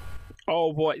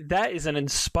 Oh boy, that is an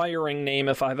inspiring name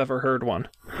if I've ever heard one.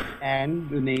 And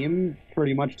the name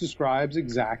pretty much describes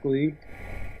exactly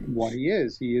what he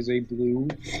is. He is a blue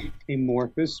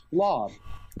amorphous blob.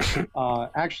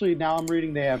 Actually, now I'm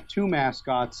reading they have two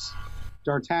mascots.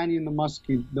 D'Artagnan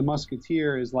the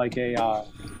Musketeer is like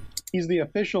he's the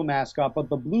official mascot, but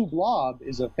the Blue Blob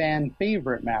is a fan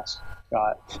favorite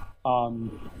mascot.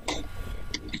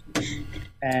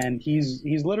 And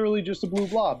he's literally just a blue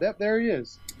blob. Yep, there he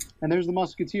is. And there's the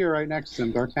Musketeer right next to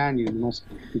him, D'Artagnan the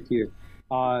Musketeer.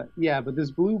 But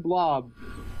this Blue Blob,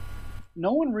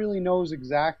 no one really knows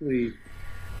exactly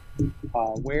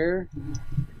where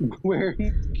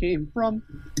he came from.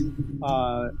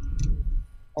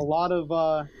 A lot of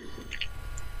the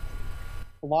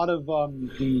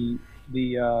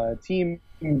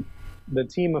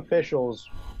team officials,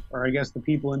 or I guess the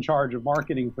people in charge of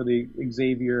marketing for the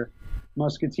Xavier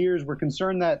Musketeers, were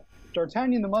concerned that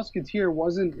D'Artagnan the Musketeer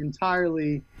wasn't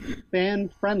entirely fan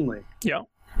friendly. Yeah.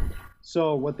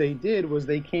 So what they did was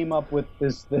they came up with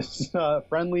this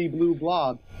friendly blue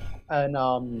blob, and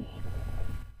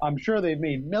I'm sure they've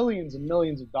made millions and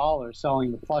millions of dollars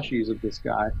selling the plushies of this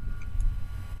guy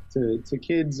to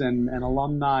kids and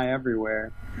alumni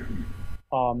everywhere.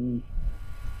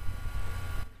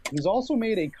 He's also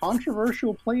made a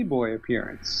controversial Playboy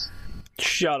appearance.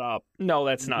 Shut up. No,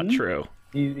 that's not true.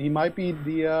 He might be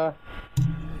the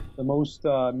most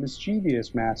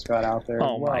mischievous mascot out there.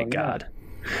 Oh my God.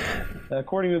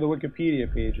 According to the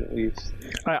Wikipedia page, at least.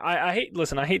 I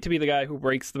hate to be the guy who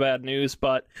breaks the bad news,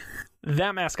 but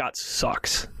that mascot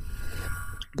sucks.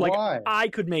 Like, why? I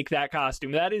could make that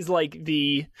costume. That is like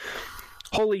the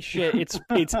holy shit. It's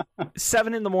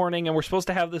 7 a.m. and we're supposed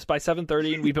to have this by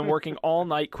 7:30, and we've been working all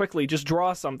night. Quickly, just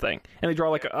draw something. And they draw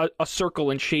like a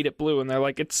circle and shade it blue, and they're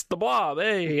like, it's the blob.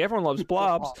 Hey, everyone loves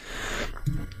blobs.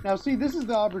 Now, see, this is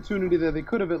the opportunity that they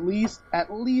could have at least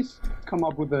come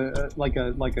up with a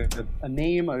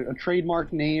name, a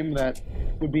trademark name that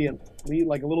would be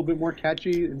like a little bit more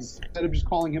catchy. Instead of just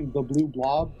calling him the Blue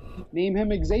Blob, name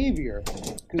him Xavier.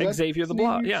 Xavier the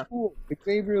Blob, yeah. Cool.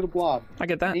 Xavier the Blob. I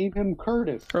get that. Name him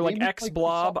Curtis. Or like X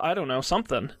Blob. I don't know,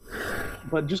 something.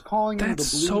 But just calling him the Blue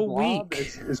so Blob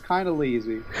is kind of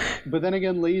lazy. But then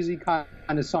again, lazy kind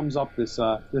of sums up this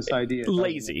idea.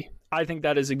 Lazy. I think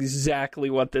that is exactly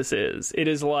what this is. It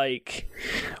is like,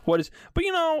 what is? But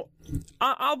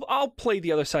I'll play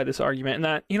the other side of this argument, in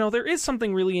that there is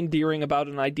something really endearing about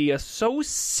an idea so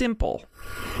simple,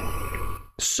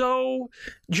 so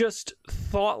just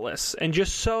thoughtless and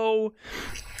just so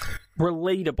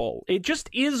relatable. It just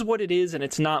is what it is, and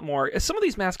it's not more. Some of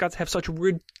these mascots have such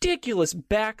ridiculous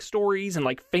backstories and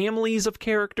like families of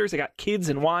characters. They got kids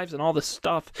and wives and all this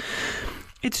stuff.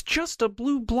 It's just a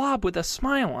blue blob with a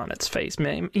smile on its face,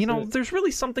 man. You know, there's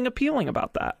really something appealing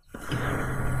about that.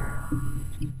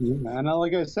 Yeah, and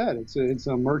like I said, it's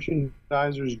a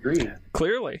merchandiser's dream.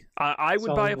 Clearly, I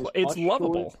would buy it's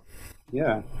lovable.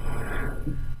 Yeah.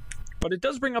 But it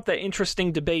does bring up that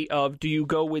interesting debate of, do you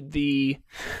go with the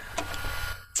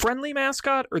friendly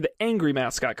mascot or the angry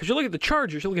mascot? Because you look at the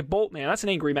Chargers, you look at Boltman, that's an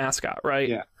angry mascot, right?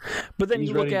 Yeah. But then He's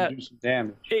you look ready at to do some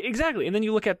damage. Exactly, and then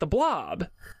you look at the Blob.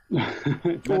 That's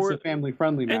a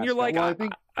family-friendly mascot. And you're like, well, I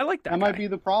think I like that. That might be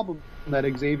the problem that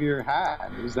Xavier had,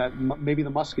 is that maybe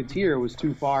the Musketeer was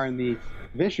too far in the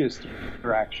vicious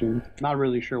direction. Not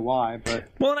really sure why, but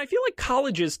well, and I feel like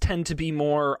colleges tend to be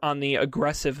more on the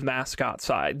aggressive mascot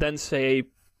side than, say,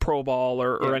 pro ball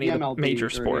or any of the major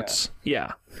sports.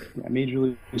 Yeah, major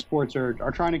league sports are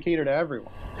trying to cater to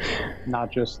everyone,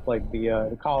 not just like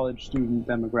the college student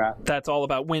demographic. That's all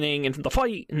about winning and the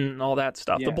fight and all that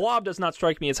stuff. The Blob does not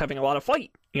strike me as having a lot of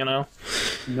fight, you know?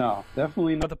 No,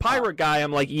 definitely not. But the pirate guy,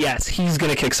 I'm like, yes, he's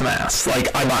gonna kick some ass.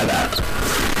 Like, I buy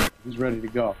that. He's ready to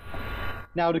go.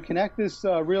 Now, to connect this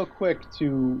real quick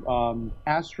to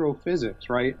astrophysics,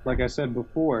 right? Like I said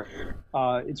before,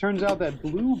 it turns out that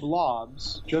blue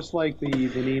blobs, just like the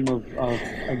name of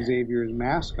Xavier's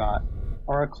mascot,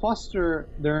 are a cluster.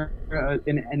 They're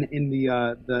in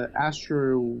the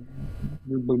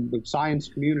the science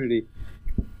community.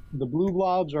 The blue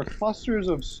blobs are clusters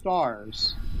of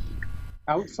stars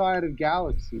outside of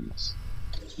galaxies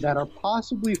that are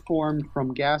possibly formed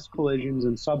from gas collisions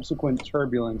and subsequent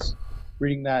turbulence.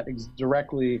 Reading that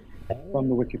directly from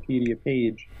the Wikipedia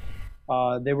page.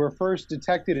 They were first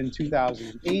detected in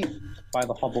 2008 by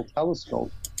the Hubble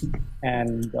telescope.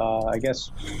 And I guess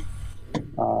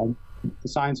the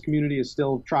science community is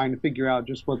still trying to figure out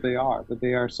just what they are, but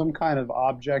they are some kind of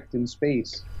object in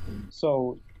space.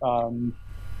 So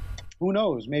who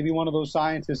knows? Maybe one of those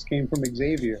scientists came from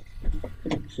Xavier.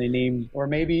 They named, or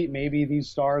maybe these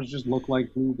stars just look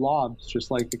like blue blobs,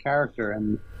 just like the character,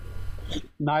 and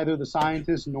neither the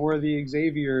scientists nor the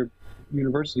Xavier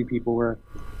University people were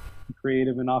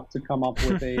creative enough to come up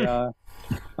with a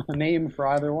name for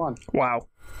either one. Wow.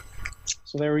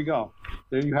 So there we go.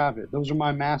 There you have it. Those are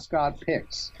my mascot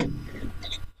picks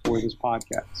for this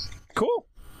podcast. Cool.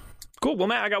 Well,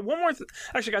 Matt, I got one more.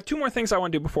 Actually, I got two more things I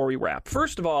want to do before we wrap.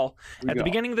 First of all, at the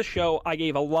beginning of the show, I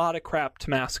gave a lot of crap to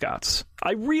mascots.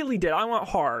 I really did. I went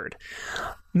hard.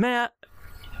 Matt,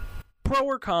 pro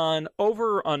or con,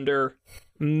 over or under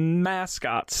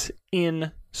mascots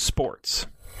in sports?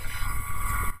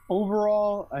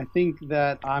 Overall, I think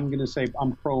that I'm going to say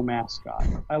I'm pro mascot.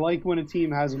 I like when a team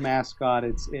has a mascot.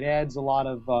 It adds a lot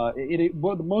of well,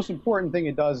 the most important thing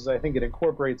it does is I think it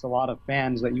incorporates a lot of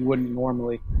fans that you wouldn't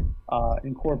normally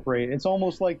incorporate. It's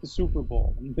almost like the Super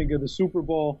Bowl. When you think of the Super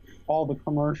Bowl, all the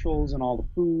commercials and all the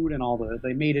food and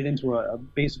they made it into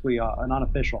basically an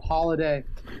unofficial holiday.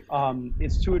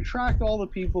 It's to attract all the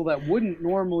people that wouldn't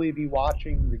normally be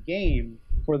watching the game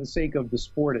for the sake of the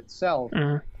sport itself.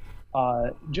 Mm-hmm.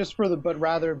 But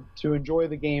rather to enjoy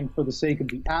the game for the sake of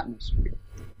the atmosphere.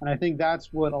 And I think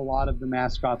that's what a lot of the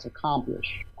mascots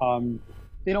accomplish.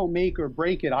 They don't make or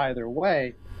break it either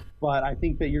way, but I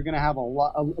think that you're going to have a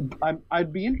lot.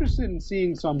 I'd be interested in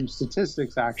seeing some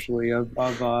statistics actually of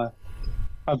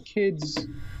kids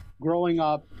growing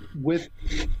up with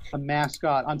a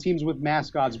mascot on teams with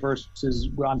mascots versus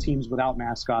on teams without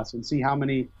mascots, and see how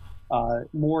many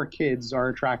more kids are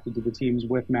attracted to the teams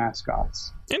with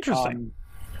mascots. Interesting.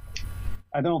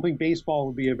 I don't think baseball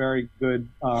would be a very good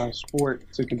sport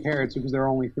to compare it to because there are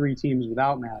only 3 teams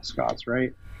without mascots,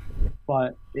 right?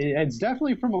 But it's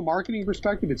definitely, from a marketing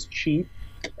perspective, it's cheap,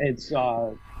 it's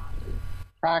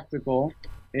practical,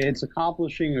 it's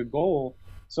accomplishing a goal.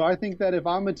 So I think that if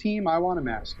I'm a team, I want a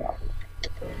mascot.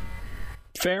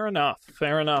 Fair enough.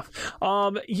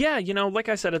 Yeah, like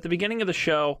I said at the beginning of the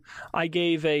show, I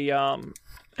gave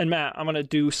and Matt, I'm going to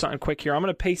do something quick here. I'm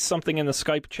going to paste something in the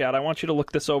Skype chat. I want you to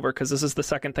look this over because this is the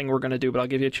second thing we're going to do, but I'll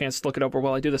give you a chance to look it over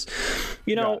while I do this.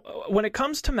 When it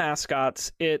comes to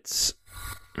mascots,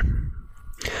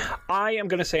 I am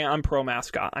going to say I'm pro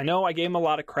mascot. I know I gave him a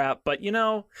lot of crap, but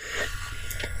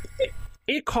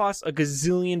it costs a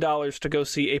gazillion dollars to go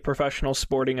see a professional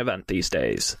sporting event these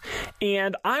days.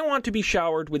 And I want to be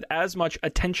showered with as much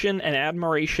attention and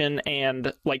admiration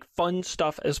and like fun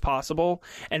stuff as possible.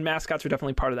 And mascots are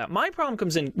definitely part of that. My problem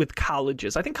comes in with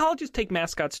colleges. I think colleges take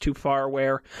mascots too far,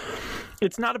 where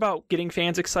it's not about getting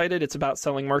fans excited. It's about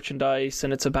selling merchandise,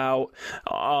 and it's about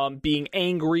being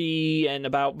angry, and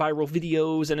about viral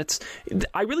videos. And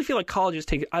I really feel like colleges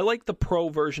I like the pro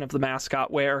version of the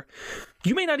mascot, where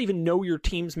you may not even know your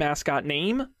team's mascot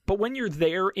name, but when you're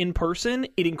there in person,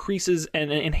 it increases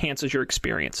and enhances your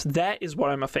experience. That is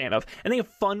what I'm a fan of. And they have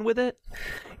fun with it,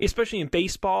 especially in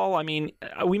baseball. I mean,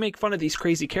 we make fun of these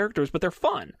crazy characters, but they're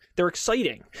fun. They're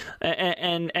exciting,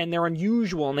 and they're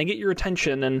unusual, and they get your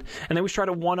attention, and they always try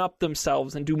to one-up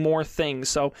themselves and do more things.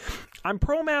 So I'm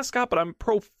pro-mascot, but I'm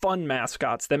pro-fun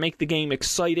mascots that make the game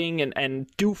exciting and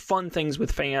do fun things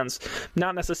with fans,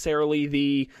 not necessarily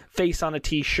the face on a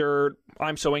t-shirt,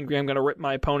 I'm so angry I'm going to rip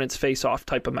my opponent's face off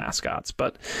type of mascots.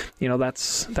 But,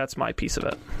 that's my piece of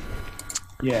it.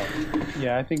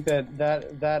 Yeah, I think that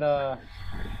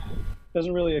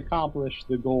doesn't really accomplish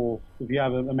the goal if you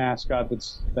have a mascot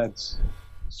that's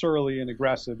surly and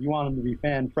aggressive. You want them to be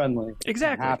fan-friendly.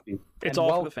 Exactly. And happy. It's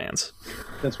all for the fans.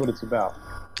 That's what it's about.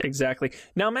 Exactly.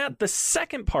 Now, Matt, the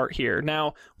second part here.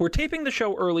 Now, we're taping the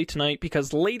show early tonight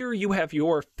because later you have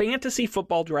your fantasy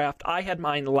football draft. I had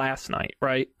mine last night,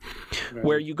 right?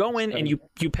 Where you go in and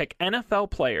you pick NFL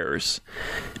players,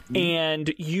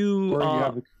 and you... Or you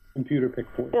have the computer pick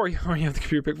for it. Or you have the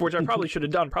computer pick for it, which I probably should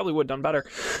have done. Probably would have done better.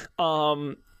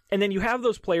 And then you have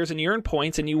those players and you earn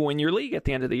points and you win your league at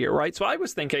the end of the year, right? So I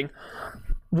was thinking,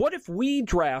 what if we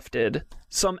drafted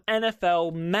some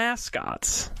NFL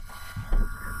mascots?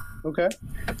 Okay.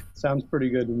 Sounds pretty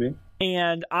good to me.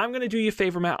 And I'm going to do you a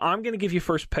favor, Matt. I'm going to give you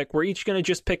first pick. We're each going to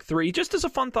just pick 3, just as a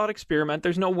fun thought experiment.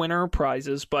 There's no winner or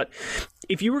prizes, but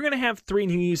if you were going to have 3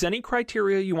 and you use any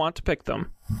criteria you want to pick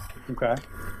them, okay,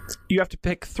 you have to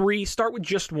pick 3. Start with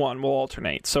just one. We'll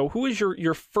alternate. So who is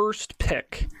your first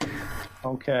pick?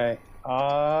 Okay.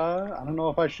 I don't know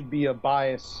if I should be a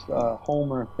biased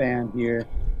Homer fan here.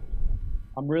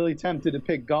 I'm really tempted to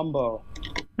pick Gumbo,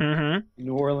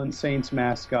 New Orleans Saints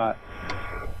mascot.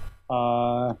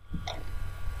 But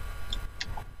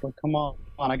come on,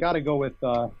 I gotta go with.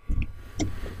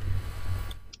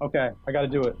 Okay, I gotta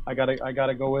do it. I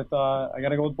gotta go with. I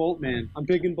gotta go with Boltman. I'm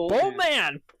picking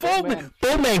Boltman.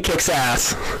 Boltman kicks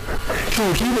ass.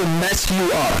 Dude, he will mess you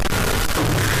up.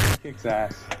 Kicks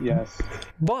ass. Yes.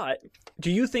 But do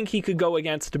you think he could go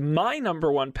against my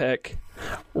number 1 pick,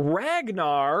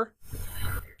 Ragnar,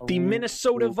 the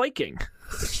Minnesota Viking?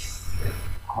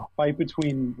 A fight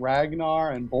between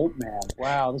Ragnar and Boltman.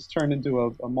 Wow, this turned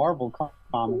into a Marvel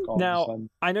comic. Now,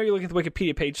 I know you're looking at the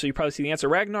Wikipedia page, so you probably see the answer.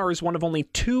 Ragnar is one of only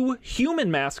 2 human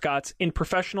mascots in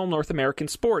professional North American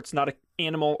sports, not an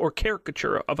animal or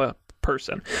caricature of a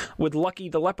person, with Lucky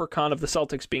the Leprechaun of the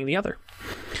Celtics being the other.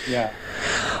 Yeah.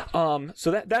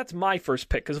 So that's my first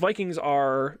pick, because Vikings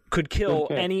could kill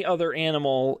any other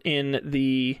animal in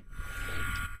the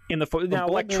now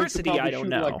electricity. I don't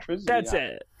know. That's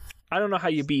it. I don't know how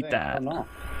you beat that.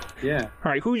 Yeah.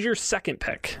 All right. Who's your second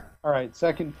pick? All right.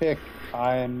 Second pick.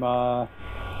 I'm gonna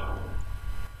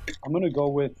go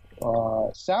with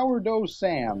Sourdough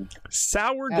Sam.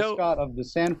 Mascot of the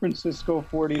San Francisco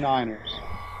 49ers.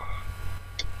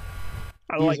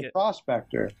 He's a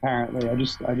prospector, apparently. I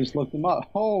just looked him up.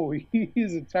 Oh,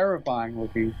 he's a terrifying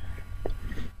looking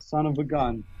son of a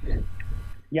gun.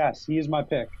 Yes, he is my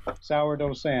pick.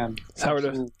 Sourdough Sam. Sourdough.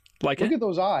 Absolutely. Look at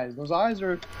those eyes. Those eyes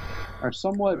are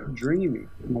somewhat dreamy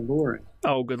and alluring.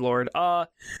 Oh, good Lord.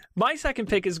 My second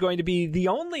pick is going to be the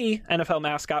only NFL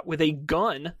mascot with a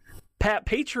gun, Pat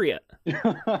Patriot.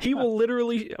 He will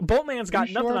literally... Boltman's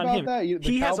got nothing on him.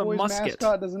 He has a musket.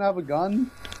 Mascot doesn't have a gun?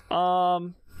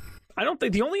 I don't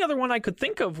think... The only other one I could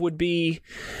think of would be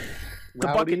the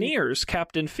Buccaneers,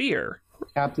 Captain Fear.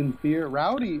 Captain Fear,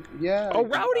 Rowdy, yeah. Oh,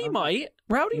 Rowdy might.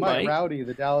 Rowdy,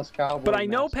 the Dallas Cowboys. But I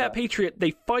know Pat Patriot,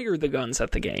 they fire the guns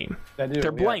at the game. They do.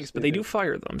 They're blanks, but they do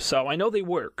fire them. So I know they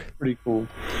work. Pretty cool.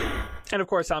 And of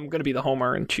course, I'm going to be the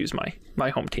homer and choose my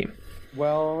home team.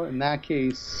 Well, in that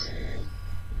case,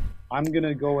 I'm going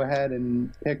to go ahead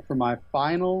and pick for my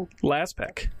last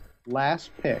pick.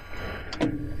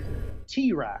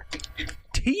 T-Rack.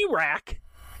 T-Rack?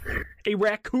 A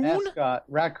raccoon?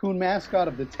 Raccoon mascot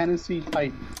of the Tennessee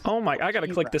Titans. Oh my! I gotta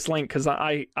click this link because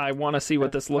I want to see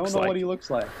what this looks like. I don't know what he looks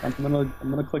like. I'm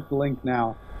gonna click the link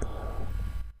now.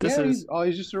 He's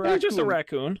just a raccoon. He's just a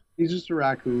raccoon. He's just a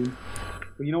raccoon.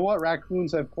 But you know what?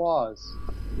 Raccoons have claws,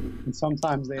 and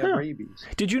sometimes they have rabies.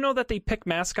 Did you know that they pick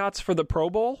mascots for the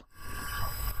Pro Bowl?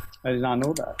 I did not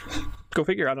know that. Go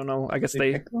figure. I don't know. I guess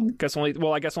they only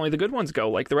the good ones go,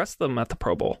 like the rest of them at the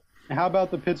Pro Bowl. How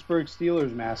about the Pittsburgh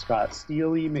Steelers mascot,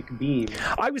 Steely McBean?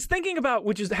 I was thinking about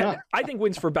I think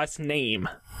wins for best name.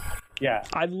 Yeah,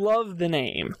 I love the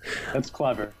name. That's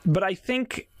clever. But I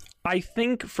think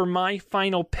for my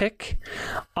final pick,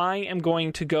 I am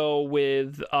going to go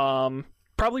with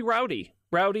probably Rowdy.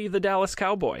 Rowdy the Dallas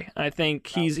Cowboy. I think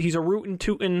he's a rootin'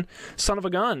 tootin' son of a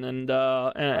gun, and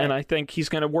I think he's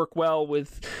going to work well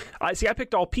with. I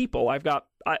picked all people. I've got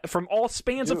from all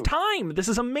spans of time. This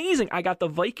is amazing. I got the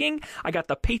Viking, I got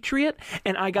the Patriot,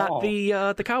 and I got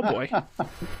the Cowboy.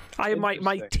 I have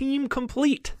my team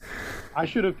complete. I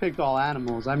should have picked all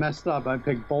animals. I messed up. I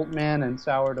picked Boltman and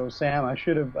Sourdough Sam. I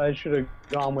should have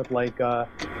gone with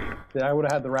I would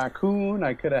have had the raccoon.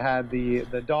 I could have had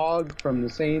the dog from the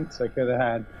Saints. I could have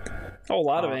had a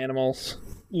lot of animals.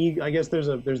 I guess there's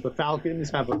the Falcons.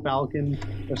 Have a falcon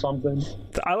or something.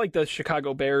 I like the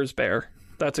Chicago Bears bear.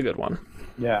 That's a good one.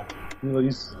 Yeah,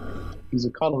 he's a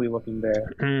cuddly looking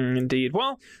bear. Indeed.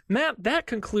 Well, Matt, that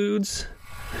concludes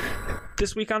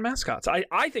this week on mascots.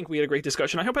 I think we had a great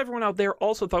discussion. I hope everyone out there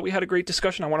also thought we had a great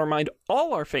discussion. I want to remind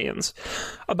all our fans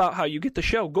about how you get the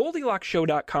show.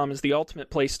 GoldilocksShow.com is the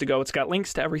ultimate place to go. It's got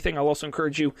links to everything. I'll also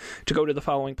encourage you to go to the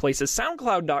following places.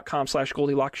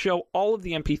 SoundCloud.com/GoldilocksShow. All of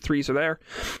the MP3s are there.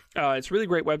 It's a really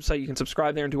great website. You can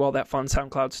subscribe there and do all that fun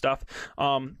SoundCloud stuff.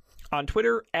 On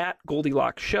Twitter,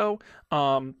 @GoldilocksShow.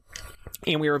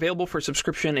 And we are available for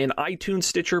subscription in iTunes,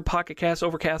 Stitcher, Pocket Cast,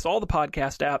 Overcast, all the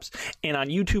podcast apps, and on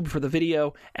YouTube for the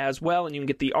video as well. And you can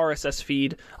get the RSS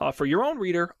feed for your own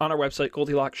reader on our website,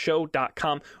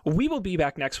 GoldilocksShow.com. We will be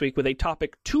back next week with a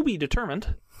topic to be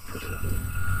determined.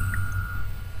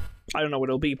 I don't know what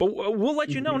it'll be, but we'll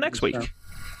let you know next week.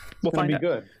 We'll find out.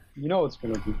 Good. You know it's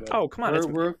going to be good. Oh, come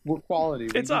on. We're quality.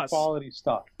 It's us. Quality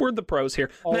stuff. We're the pros here.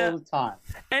 All Matt, the time.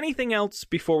 Anything else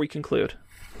before we conclude?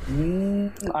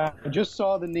 I just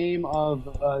saw the name of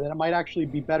that might actually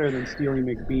be better than Steely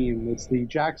McBean. It's the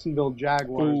Jacksonville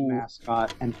Jaguars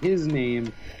mascot, and his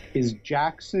name is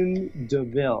Jackson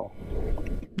DeVille.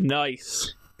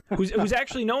 Nice. Who's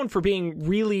actually known for being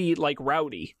really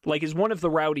rowdy, is one of the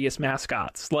rowdiest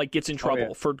mascots. Gets in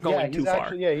trouble for going too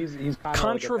far. He's kind of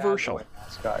controversial. Like a bad boy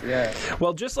mascot. Yeah.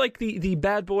 Well, just like the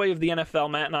bad boy of the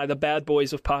NFL, Matt and I, the bad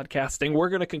boys of podcasting, we're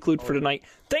going to conclude for tonight.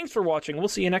 Thanks for watching. We'll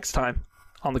see you next time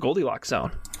on the Goldilocks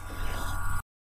Zone.